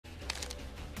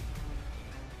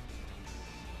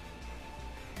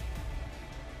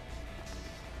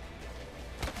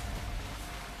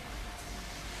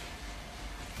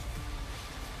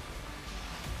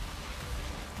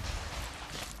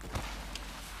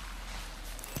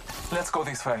Let's go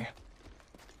this way.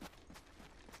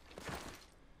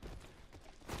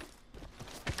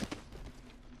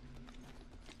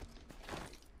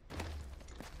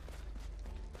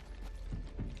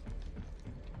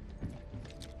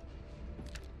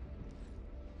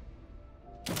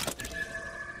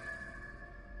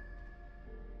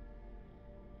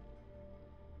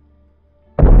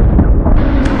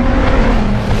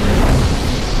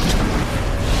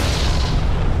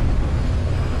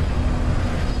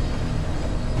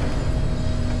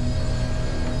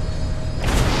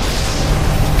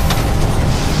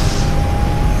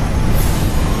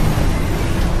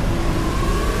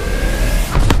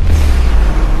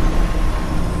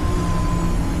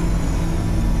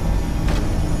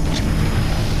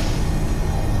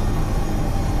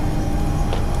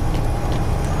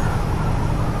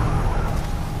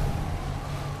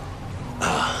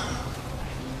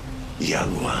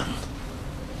 Young one,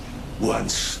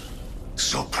 once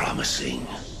so promising.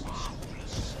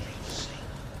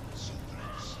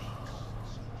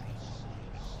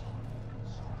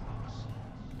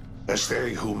 As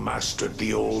they who mastered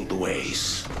the old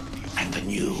ways and the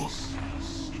new.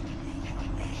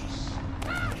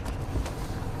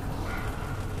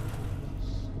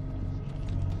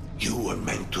 You were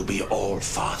meant to be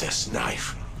All-Father's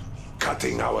knife,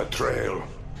 cutting our trail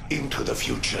into the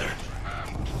future.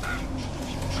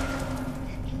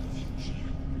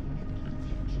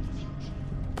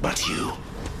 But you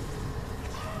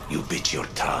bit your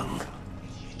tongue.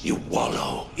 You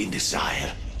wallow in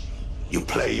desire. You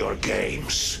play your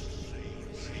games.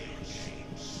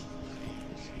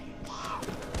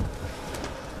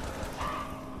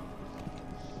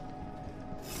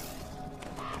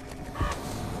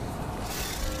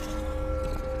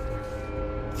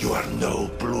 You are no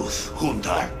BLOODHOUND.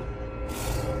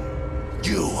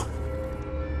 You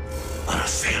are a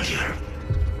failure.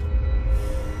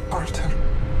 Arthur.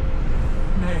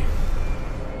 Nay.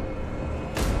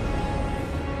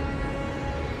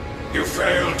 You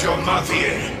failed your mother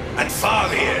and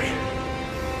father.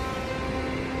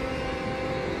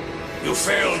 You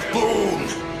failed Boone.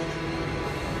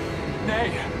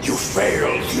 Nay. You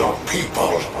failed your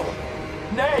people.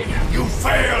 Nay. You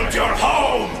failed your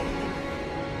home.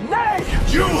 Nay.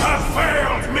 You have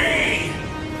failed me.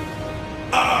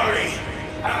 I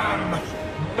am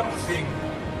Nothing.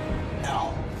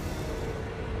 No.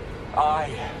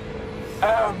 I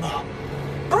am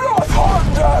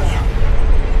BLOODHOUND!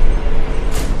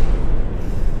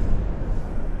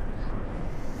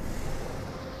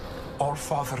 All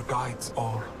Father guides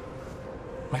all.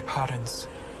 My parents,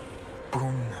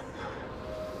 Boone.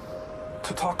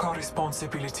 To take our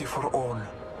responsibility for all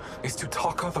is to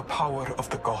take the power of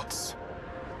the gods.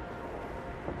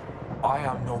 I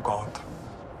am no god,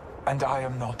 and I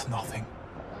am not nothing.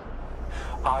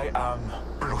 I am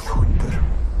BLOODHOUND.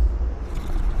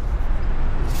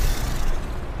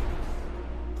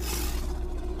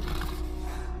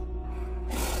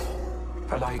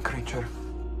 Alive creature,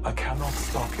 I cannot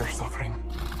stop your suffering.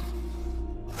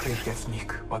 Forget me,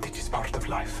 but it is part of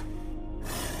life.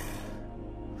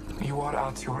 You are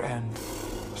at your end,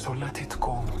 so let it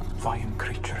go, vine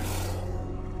creature.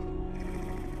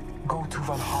 Go to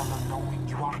Valhalla knowing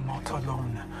you are not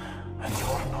alone, and you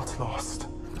are not lost.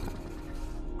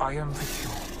 I am with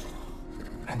you,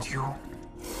 and you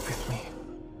with me.